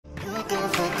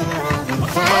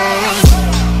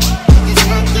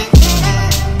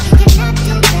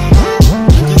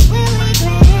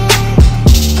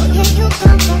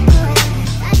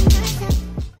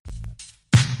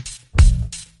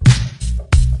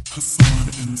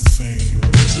Insane.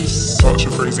 This is such a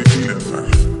crazy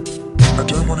feeling. I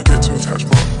don't want to get too attached,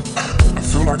 but I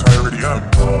feel like I already am.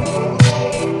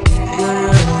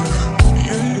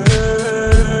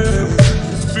 Yeah.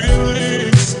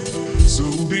 Feelings, so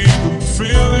deep in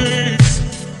feelings.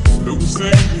 Those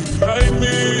things like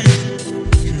me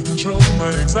can't control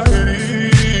my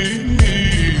anxiety.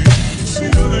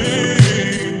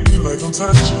 Feeling like I'm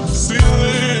touching the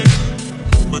ceiling,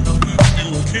 but I'm with you, I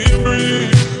can't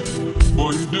breathe.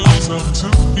 Boy, you do something to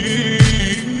me.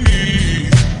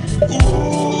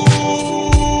 Ooh,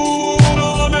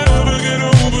 I'll never get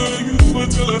over you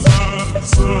until I find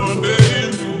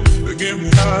something that get me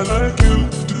high like you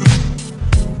do.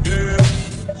 Yeah.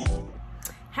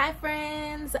 Hi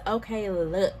friends. Okay,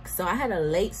 look, so I had a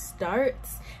late start.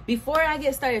 Before I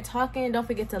get started talking, don't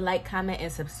forget to like, comment,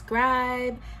 and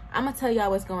subscribe. I'm gonna tell y'all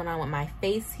what's going on with my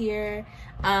face here.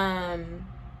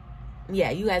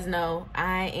 Yeah, you guys know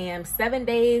I am 7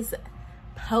 days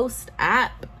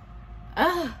post-op.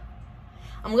 I'm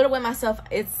gonna weigh myself.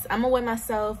 I'm gonna weigh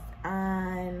myself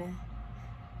on,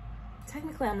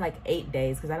 technically I'm like 8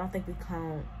 days because I don't think we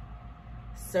count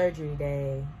surgery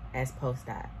day as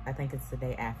post-op. I think it's the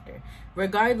day after.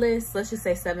 Regardless, let's just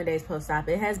say 7 days post-op.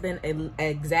 It has been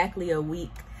exactly a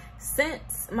week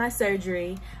since my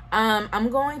surgery. I'm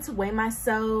going to weigh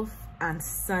myself on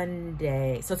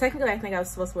Sunday. So technically I think I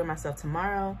was supposed to weigh myself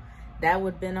tomorrow. That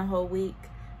would have been a whole week.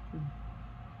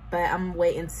 But I'm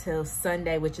waiting till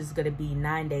Sunday, which is going to be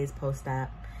 9 days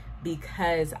post-op,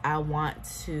 because I want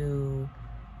to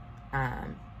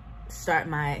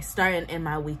starting in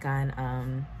my week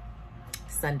on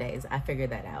Sundays. I figured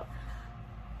that out.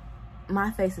 My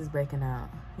face is breaking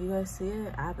out. You guys see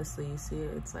it? Obviously you see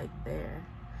it. It's like there.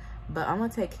 But I'm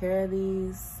gonna take care of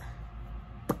these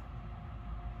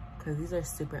because these are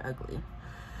super ugly.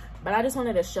 But I just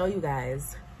wanted to show you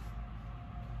guys.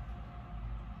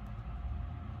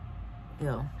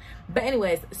 Yo. But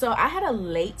anyways, so I had a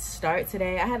late start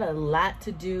today. I had a lot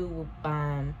to do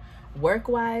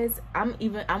work-wise. I'm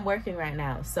working right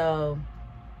now. So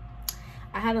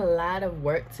I had a lot of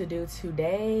work to do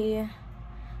today.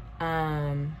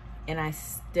 And I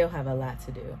still have a lot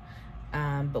to do.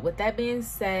 But with that being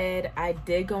said, I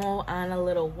did go on a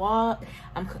little walk.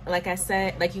 Like I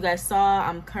said, like you guys saw,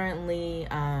 I'm currently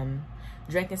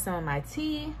drinking some of my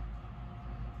tea.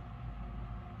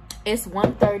 It's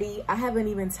 1:30. I haven't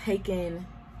even taken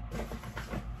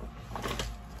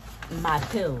my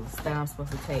pills that I'm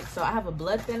supposed to take. So I have a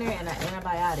blood thinner and an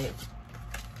antibiotic.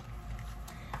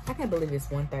 I can't believe it's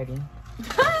 1:30.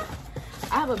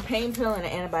 I have a pain pill and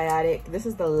an antibiotic. This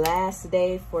is the last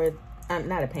day for,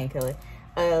 not a painkiller,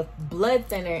 a blood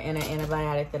thinner and an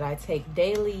antibiotic that I take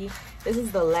daily. This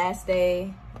is the last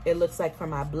day, it looks like, for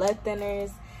my blood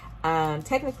thinners.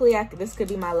 Technically, this could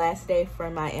be my last day for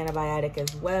my antibiotic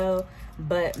as well.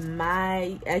 But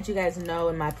as you guys know,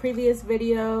 in my previous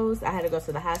videos, I had to go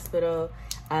to the hospital.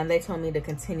 They told me to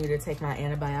continue to take my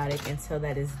antibiotic until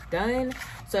that is done.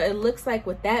 So it looks like,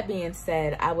 with that being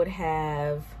said, I would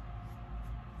have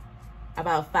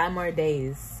about 5 more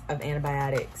days of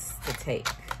antibiotics to take.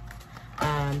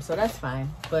 So that's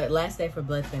fine. But last day for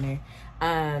blood thinner.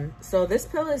 So this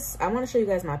pill is, I want to show you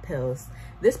guys my pills.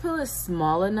 This pill is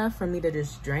small enough for me to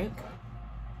just drink.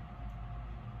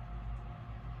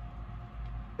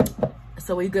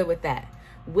 So we good with that.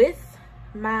 With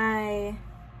my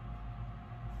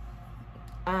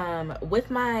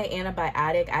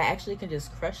antibiotic, I actually can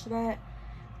just crush that.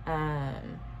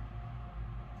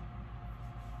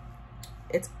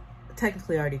 It's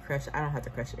technically already crushed. I don't have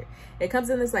to crush it. It comes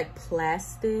in this like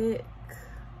plastic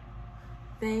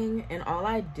thing, and all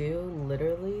I do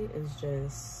literally is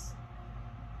just,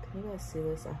 can you guys see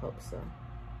this? I hope so,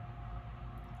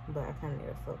 but I kind of need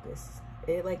to focus.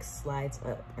 It like slides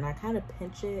up, and I kind of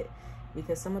pinch it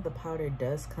because some of the powder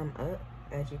does come up,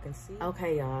 as you can see.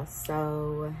 Okay, y'all,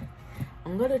 so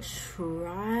I'm gonna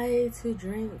try to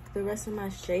drink the rest of my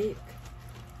shake.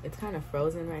 It's kind of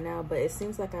frozen right now, but it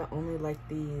seems like I only like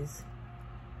these.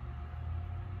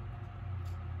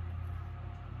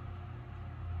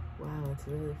 Wow, it's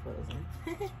really frozen.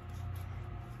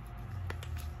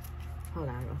 Hold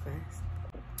on real fast.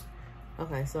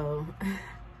 Okay, so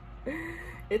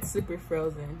it's super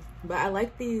frozen. But I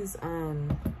like these,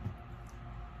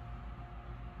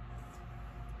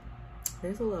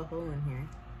 there's a little hole in here.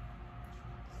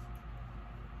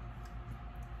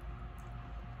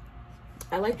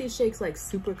 I like these shakes like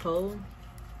super cold,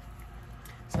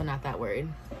 so not that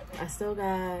worried. I still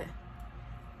got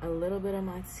a little bit of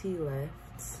my tea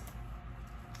left.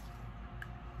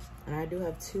 And I do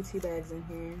have 2 tea bags in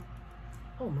here.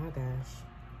 Oh my gosh.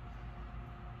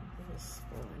 This is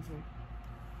swelling here.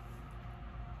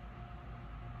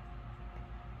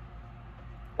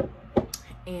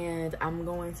 And I'm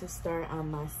going to start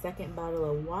on my second bottle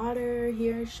of water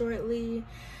here shortly.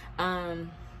 I'll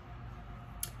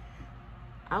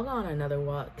go on another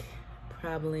walk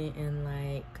probably in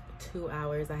like 2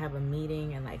 hours. I have a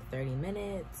meeting in like 30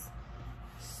 minutes.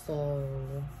 So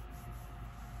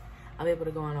I'll be able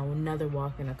to go on another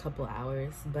walk in a couple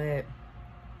hours. But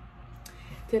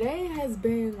today has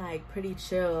been like pretty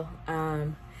chill.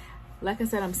 Like I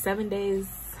said, I'm 7 days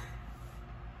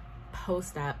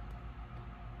post-op.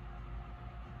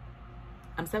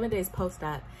 I'm 7 days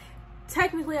post-op.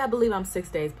 Technically, I believe I'm 6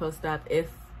 days post-op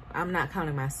if I'm not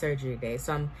counting my surgery days.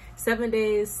 So I'm 7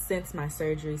 days since my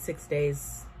surgery, 6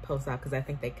 days post-op, because I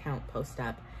think they count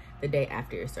post-op the day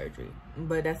after your surgery.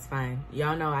 But that's fine.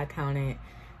 Y'all know I counted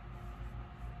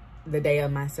the day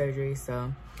of my surgery.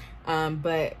 So,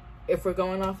 but if we're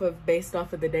going based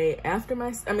off of the day after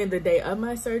the day of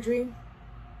my surgery,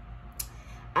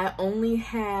 I only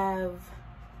have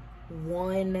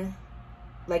one,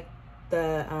 like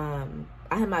I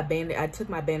took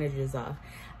my bandages off.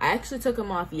 I actually took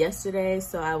them off yesterday,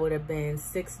 so I would have been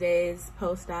 6 days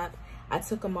post-op. I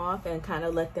took them off and kind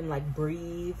of let them like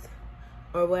breathe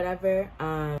or whatever.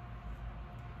 And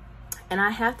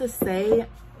I have to say,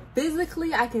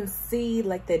 physically, I can see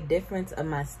like the difference of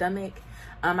my stomach.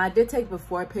 I did take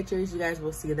before pictures. You guys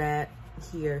will see that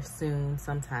here soon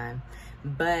sometime.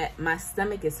 But my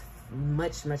stomach is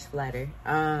much, much flatter.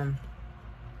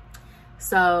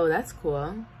 So that's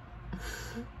cool.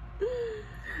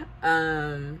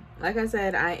 Like I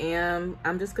said,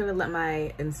 I'm just gonna let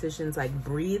my incisions like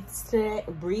breathe today,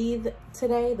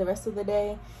 the rest of the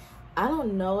day. I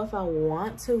don't know if I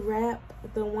want to wrap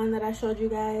the one that I showed you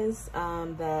guys,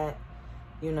 that,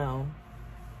 you know,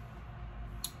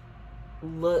 it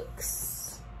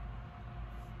looks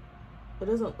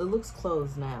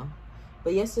closed now.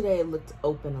 But yesterday it looked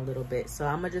open a little bit. So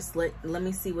I'm gonna just let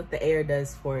me see what the air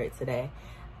does for it today.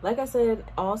 Like I said,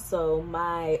 also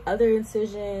my other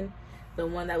incision, the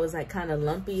one that was like kind of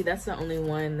lumpy, that's the only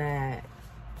one that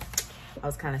I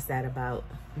was kind of sad about.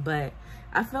 But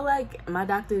I feel like my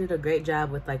doctor did a great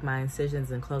job with like my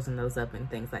incisions and closing those up and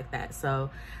things like that. So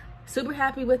super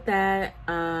happy with that.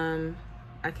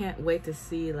 I can't wait to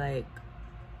see like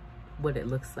what it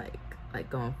looks like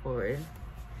going forward.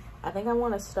 I think I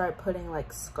want to start putting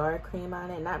like scar cream on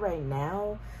it. Not right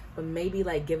now, but maybe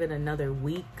like give it another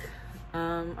week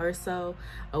or so.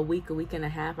 A week and a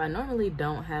half. I normally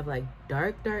don't have like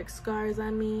dark scars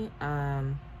on me.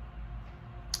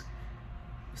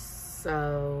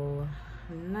 So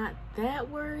not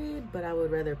that worried, but I would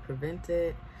rather prevent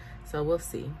it. So we'll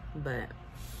see. But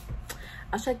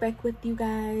I'll check back with you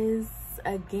guys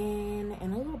again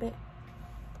in a little bit.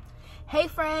 Hey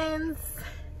friends,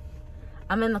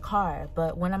 I'm in the car,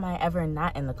 but when am I ever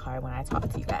not in the car when I talk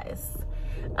to you guys?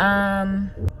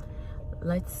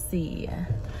 Let's see.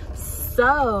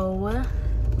 So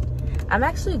I'm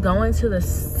actually going to the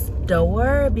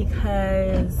store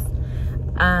because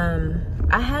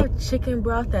I have chicken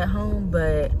broth at home,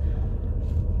 but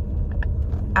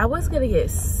I was gonna get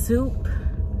soup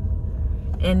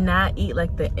and not eat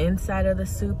like the inside of the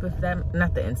soup,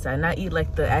 not eat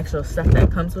like the actual stuff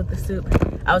that comes with the soup.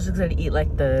 I was just gonna eat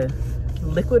like the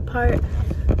liquid part,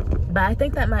 but I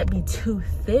think that might be too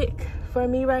thick for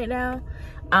me right now.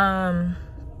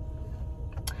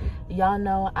 Y'all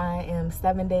know I am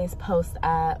 7 days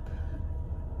post-op.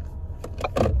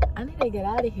 I need to get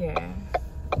out of here.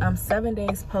 I'm 7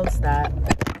 days post-op.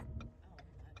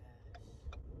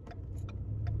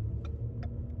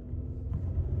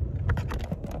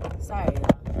 Sorry, y'all.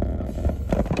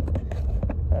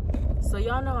 So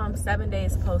y'all know I'm 7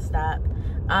 days post-op.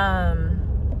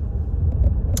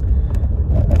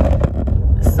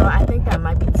 So I think that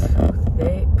might be too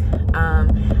thick. I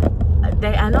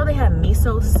know they have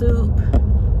miso soup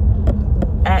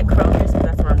at Kroger's, because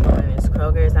that's where I'm going, is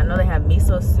Kroger's. I know they have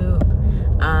miso soup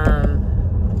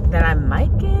that I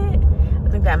might get. I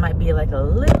think that might be like a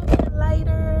little bit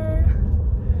lighter.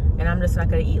 And I'm just not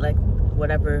gonna eat like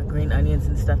whatever green onions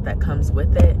and stuff that comes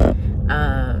with it.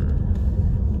 I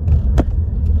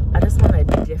just want a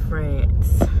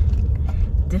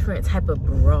different type of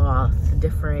broth,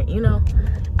 different, you know.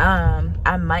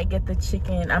 I might get the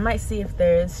chicken. I might see if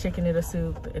there's chicken noodle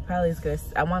soup. It probably is good.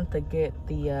 I want to get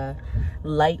the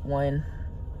light one,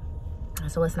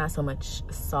 so it's not so much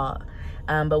salt.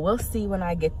 But we'll see when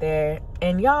I get there.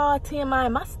 And y'all,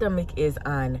 TMI, my stomach is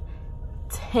on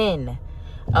 10.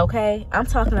 Okay, I'm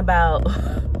talking about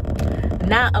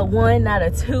not a 1, not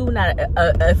a 2, not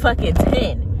a fucking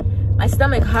 10. My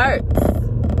stomach hurts,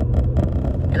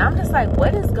 and I'm just like,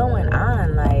 what is going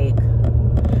on? Like,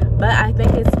 but I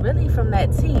think it's really from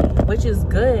that tea, which is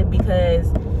good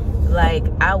because Like,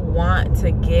 I want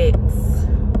to get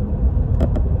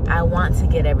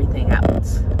everything out.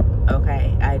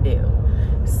 Okay, I do.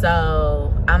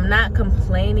 So I'm not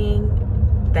complaining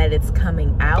that it's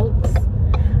coming out.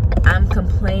 I'm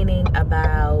complaining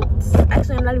about,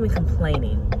 actually I'm not even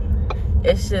complaining.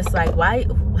 It's just like, why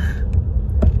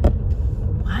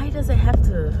does it have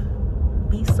to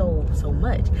be so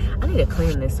much? I need to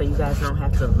clean this so you guys don't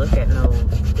have to look at no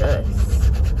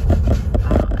dust.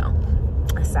 I don't know.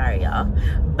 Sorry y'all,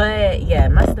 but yeah,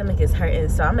 my stomach is hurting,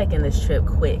 so I'm making this trip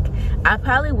quick. I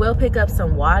probably will pick up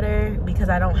some water because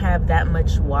I don't have that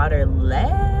much water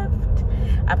left.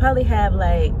 I probably have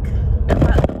like,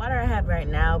 the water I have right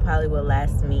now probably will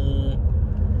last me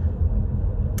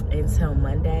until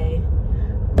Monday,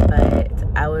 but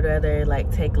I would rather like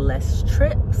take less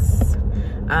trips.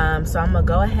 So I'm gonna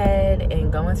go ahead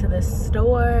and go into the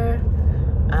store,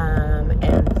 and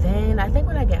then I think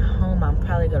when I get home I'm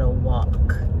probably gonna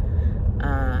walk,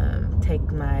 take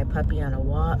my puppy on a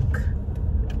walk.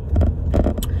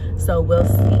 So we'll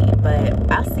see,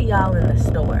 but I'll see y'all in the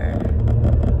store.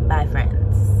 Bye, friends.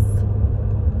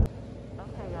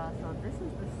 Okay y'all, so this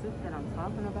is the soup that I'm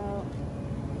talking about.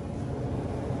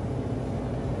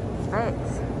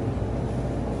 It's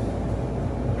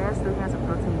it still has some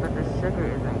protein, but the sugar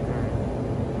isn't good,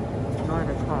 nor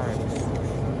the carbs.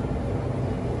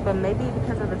 But maybe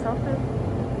because of the tofu?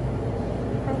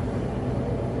 Okay.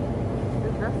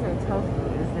 This does say tofu.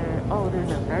 Is there, oh,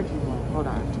 there's a veggie one. Hold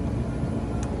on.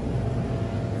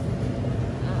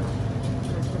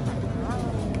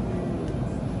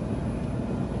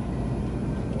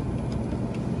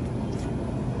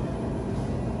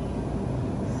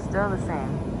 Still the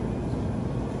same.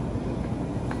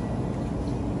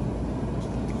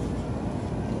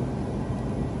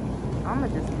 I'm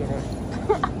gonna just get it.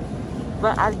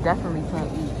 But I definitely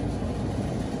can't eat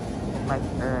like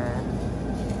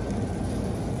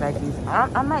veggies.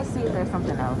 I might see if there's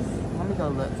something else. Let me go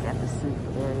look at the soup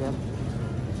area,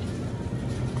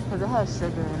 because it has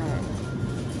sugar in it.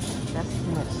 That's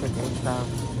too much sugar, so.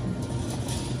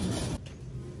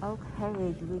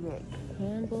 Okay, do we get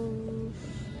Campbell's?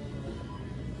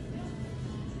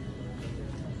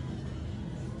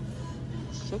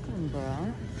 Chicken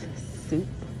broth soup.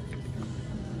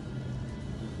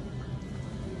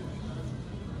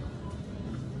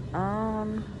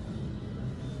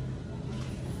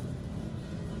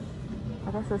 I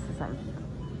guess this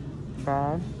isn't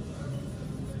bad.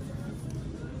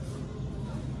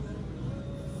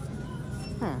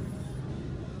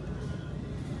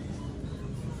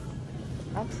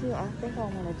 Actually, I think I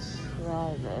want to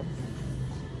try this.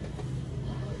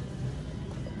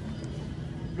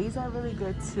 These are really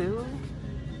good too,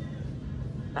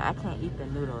 but I can't eat the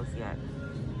noodles yet.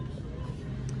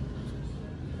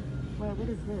 Wait, what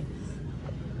is this?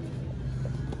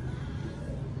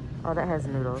 Oh, that has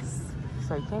noodles.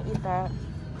 So you can't eat that.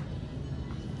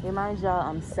 Remind y'all,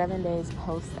 I'm 7 days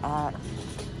post-op.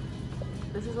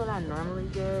 This is what I normally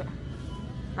get.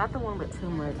 Not the one with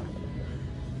turmeric,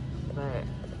 but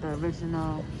the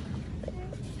original.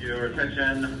 Your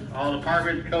attention, all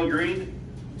departments, code green.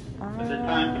 At this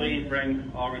time, please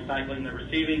bring all recycling to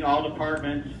receiving. All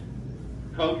departments,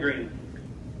 code green.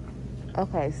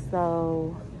 Okay,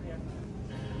 so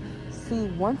see,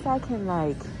 once I can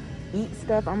like eat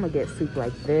stuff, I'm gonna get soup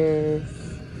like this,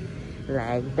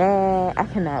 like that. I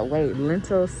cannot wait.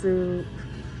 Lentil soup.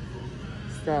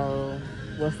 So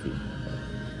we'll see.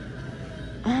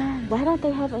 Why don't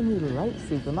they have any light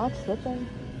soup? Am I tripping?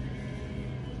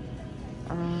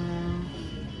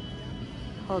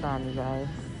 Hold on, you guys.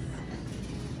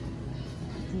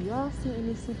 Do y'all see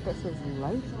any soup that says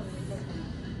light?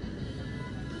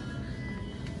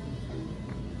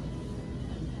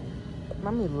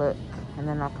 Let me look, and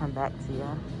then I'll come back to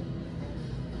y'all.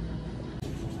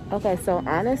 Okay, so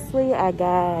honestly, I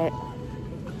got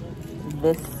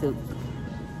this soup.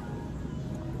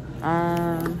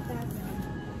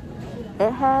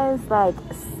 It has like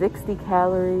 60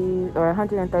 calories, or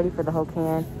 130 for the whole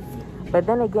can. But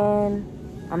then again,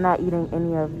 I'm not eating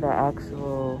any of the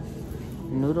actual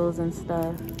noodles and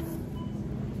stuff.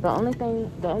 The only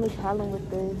problem with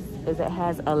this is it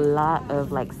has a lot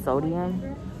of like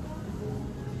sodium.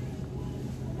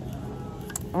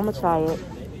 I'm gonna try it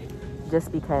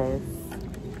just because.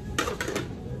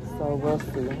 So we'll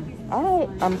see.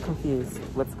 I'm confused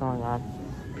what's going on.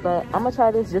 But I'm gonna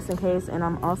try this just in case, and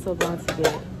I'm also going to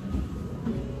get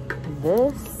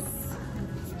this.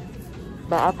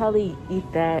 But I'll probably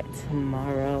eat that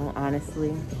tomorrow,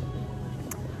 honestly.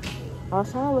 I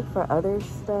was trying to look for other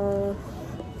stuff,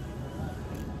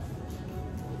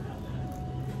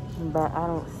 but I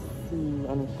don't see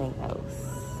anything else.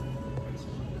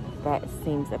 that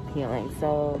seems appealing.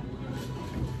 So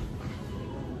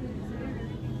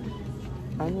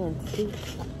onion soup.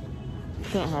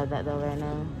 Can't have that though right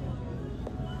now.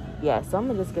 Yeah, so I'm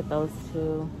gonna just get those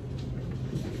two.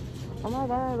 Oh my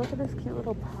god, look at this cute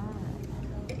little pot.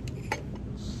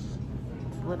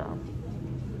 It's little.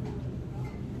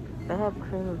 They have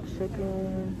cream of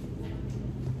chicken.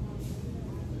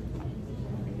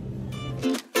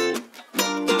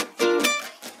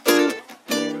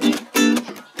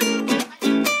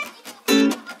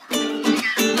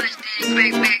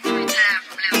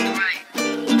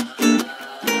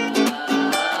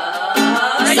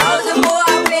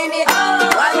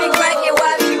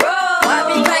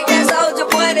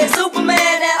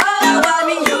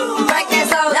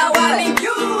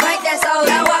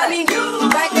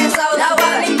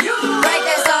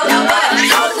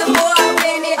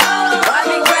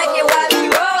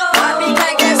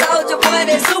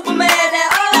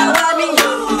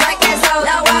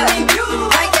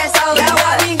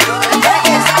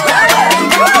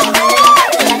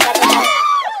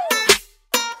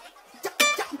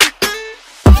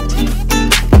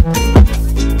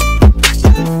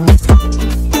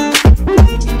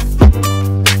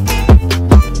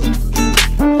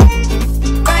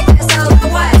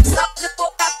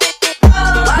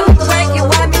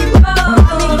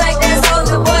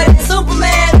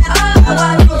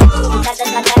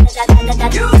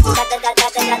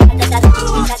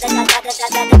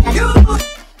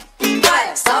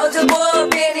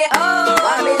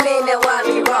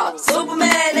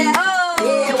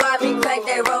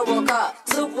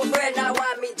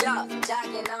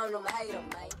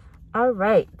 All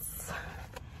right,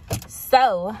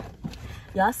 so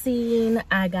y'all seen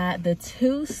I got the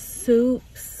 2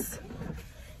 soups.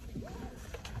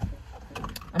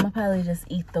 I'm gonna probably just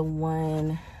eat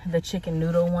the chicken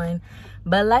noodle one,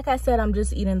 but like I said, I'm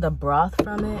just eating the broth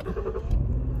from it.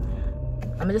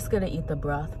 I'm just gonna eat the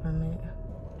broth from it.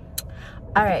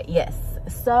 All right, yes,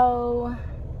 so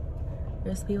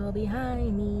there's people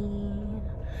behind me.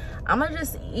 I'm gonna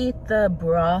just eat the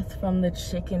broth from the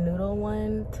chicken noodle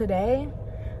one today,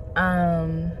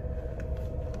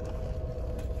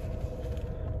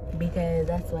 because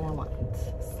that's what I want.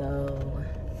 So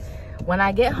when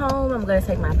I get home, I'm gonna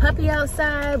take my puppy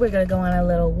outside. We're gonna go on a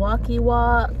little walkie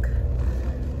walk.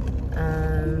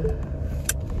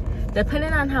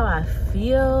 Depending on how I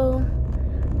feel,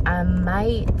 I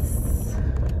might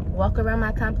walk around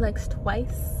my complex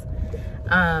twice.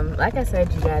 Like I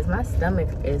said, you guys, my stomach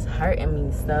is hurting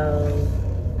me, so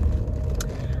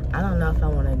I don't know if I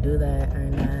want to do that or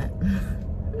not.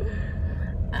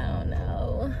 I don't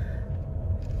know,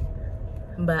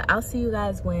 but I'll see you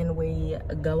guys when we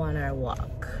go on our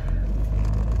walk.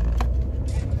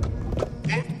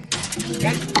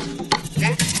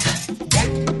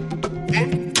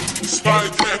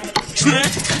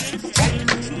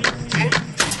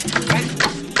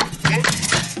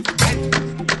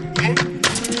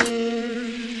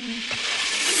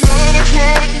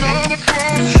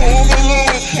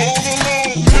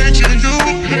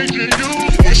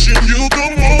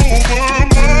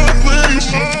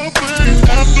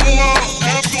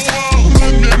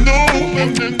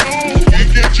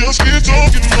 Just get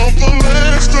talking about the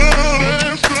last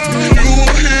time. You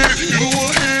were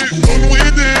hit when we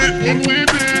did.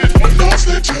 Lost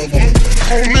that trouble.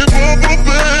 Only rubber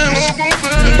bands.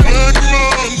 Back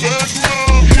run.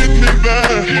 Hit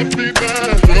me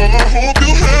back. Girl, I hope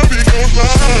you're happy 'cause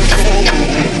I'm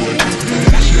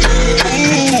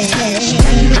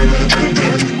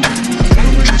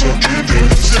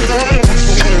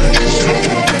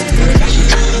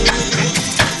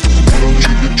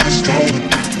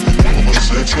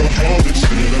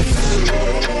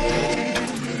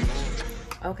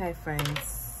Okay, friends,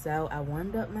 so I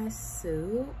warmed up my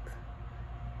soup.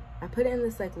 I put it in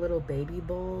this like little baby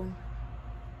bowl.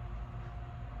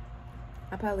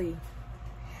 I'll probably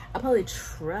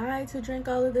try to drink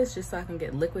all of this just so I can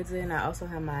get liquids in. I also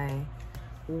have my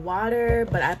water,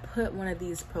 but I put one of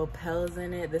these Propels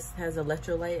in it. This has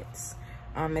electrolytes.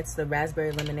 It's the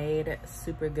raspberry lemonade,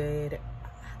 super good.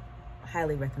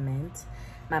 Highly recommend.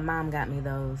 My mom got me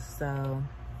those, so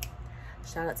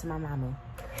shout out to my mama.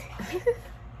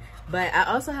 But I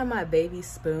also have my baby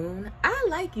spoon. I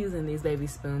like using these baby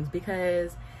spoons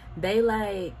because they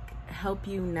like help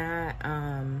you not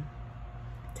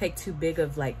take too big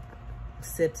of like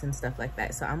sips and stuff like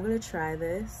that. So I'm gonna try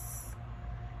this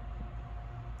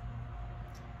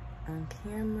on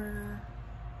camera.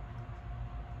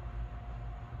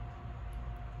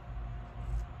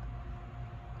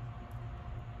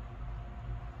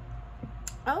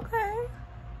 Okay,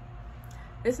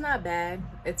 It's not bad.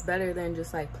 It's better than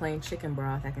just like plain chicken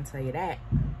broth, I can tell you that.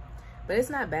 But it's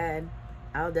not bad.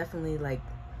 I'll definitely like,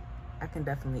 I can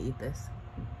definitely eat this.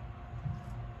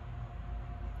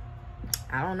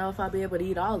 I don't know if I'll be able to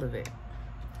eat all of it,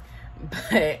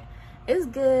 but it's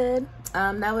good.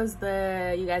 That was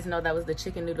the, you guys know that was the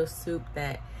chicken noodle soup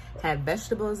that had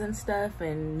vegetables and stuff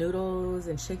and noodles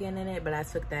and chicken in it, but I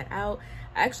took that out.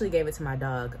 I actually gave it to my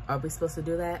dog. Are we supposed to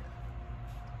do that?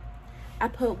 I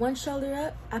put one shoulder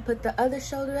up, I put the other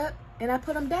shoulder up, and I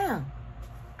put them down.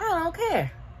 I don't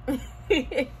care.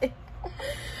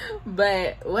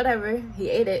 But whatever,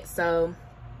 he ate it. So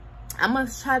I'm gonna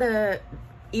try to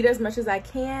eat as much as I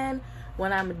can.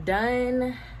 When I'm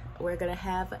done, we're gonna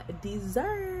have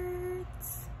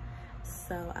desserts.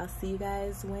 So I'll see you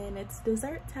guys when it's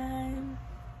dessert time.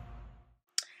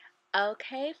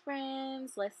 Okay,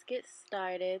 friends, let's get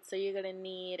started. So you're gonna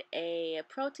need a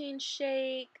protein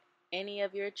shake, any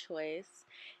of your choice,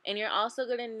 and you're also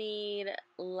gonna need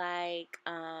like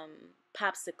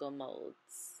popsicle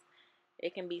molds.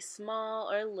 It can be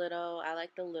small or little. I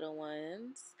like the little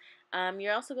ones.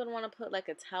 You're also gonna want to put like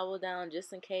a towel down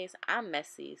just in case. I'm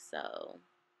messy, so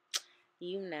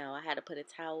you know I had to put a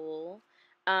towel.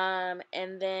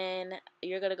 And then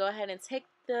you're gonna go ahead and take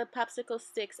the popsicle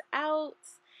sticks out.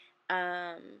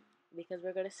 Because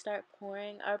we're going to start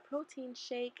pouring our protein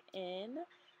shake in.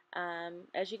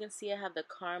 As you can see, I have the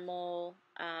caramel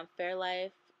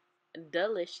Fairlife,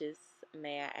 delicious,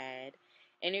 may I add.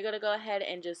 And you're going to go ahead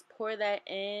and just pour that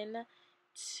in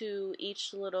to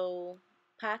each little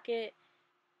pocket.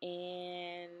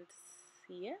 And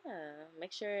yeah,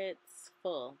 make sure it's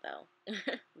full though.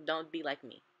 Don't be like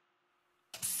me.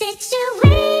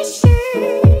 Situations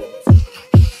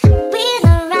will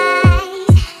arise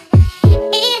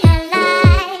in our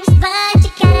lives, but you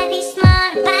gotta be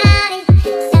smart about it.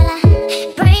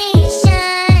 Celebrations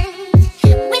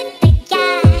with the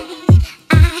guys.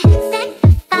 I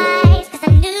sacrificed 'cause I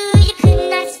knew you could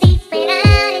not sleep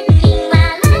without it.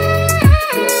 Meanwhile,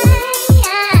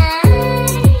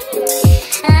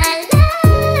 I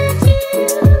loved you.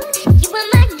 You were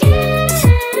my girl.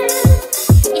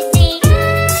 You see,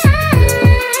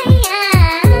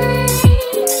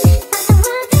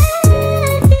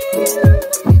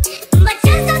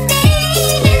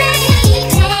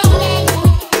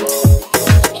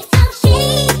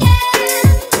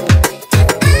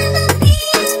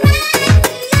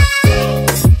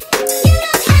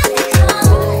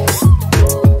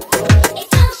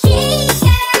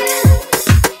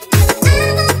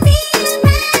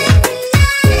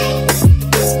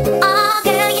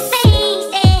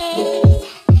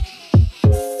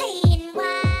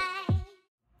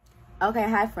 Okay,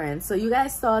 hi friends. So you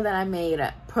guys saw that I made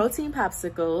protein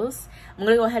popsicles. I'm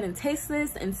gonna go ahead and taste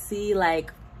this and see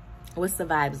like what's the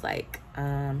vibes like.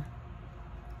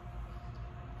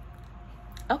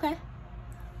 Okay,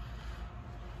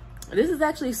 this is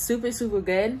actually super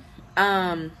good.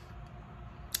 I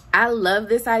love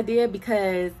this idea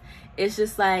because it's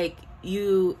just like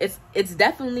it's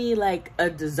definitely like a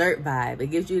dessert vibe. It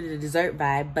gives you the dessert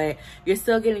vibe, but you're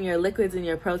still getting your liquids and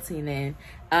your protein in.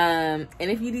 And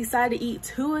if you decide to eat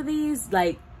 2 of these,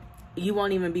 like, you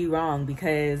won't even be wrong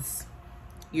because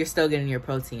you're still getting your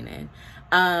protein in.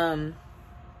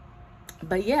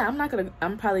 But yeah,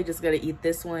 I'm probably just gonna eat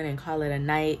this one and call it a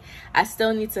night. I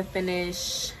still need to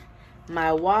finish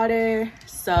my water,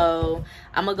 so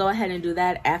I'm gonna go ahead and do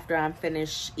that after I'm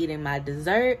finished eating my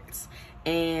desserts.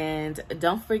 And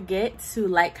don't forget to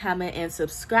like, comment, and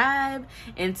subscribe.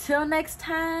 Until next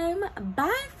time,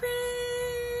 bye friends.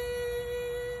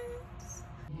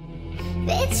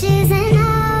 Bitches and